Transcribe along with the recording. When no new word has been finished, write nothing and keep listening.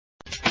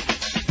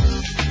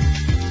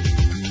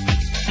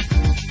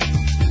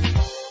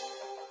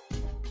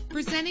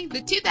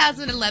Presenting the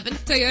 2011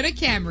 Toyota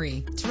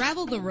Camry.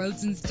 Travel the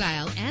roads in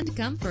style and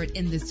comfort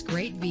in this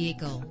great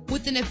vehicle.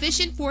 With an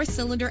efficient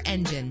 4-cylinder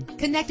engine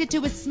connected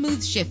to a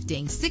smooth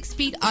shifting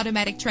 6-speed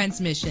automatic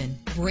transmission.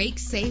 Brake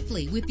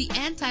safely with the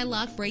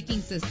anti-lock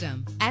braking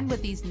system. And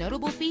with these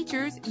notable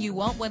features, you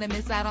won't want to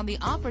miss out on the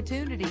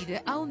opportunity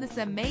to own this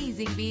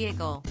amazing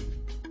vehicle.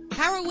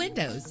 Power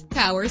windows,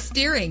 power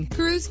steering,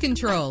 cruise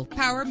control,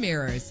 power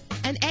mirrors,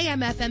 an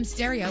AM/FM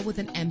stereo with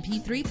an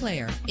MP3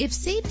 player. If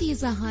safety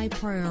is a high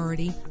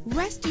priority,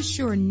 rest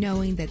assured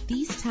knowing that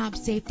these top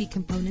safety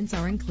components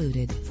are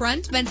included.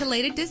 Front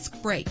ventilated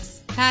disc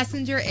brakes,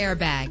 passenger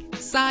airbag,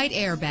 side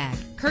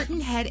airbag,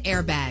 curtain head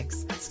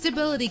airbags,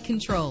 stability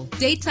control,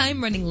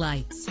 daytime running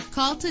lights.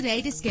 Call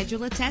today to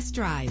schedule a test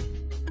drive.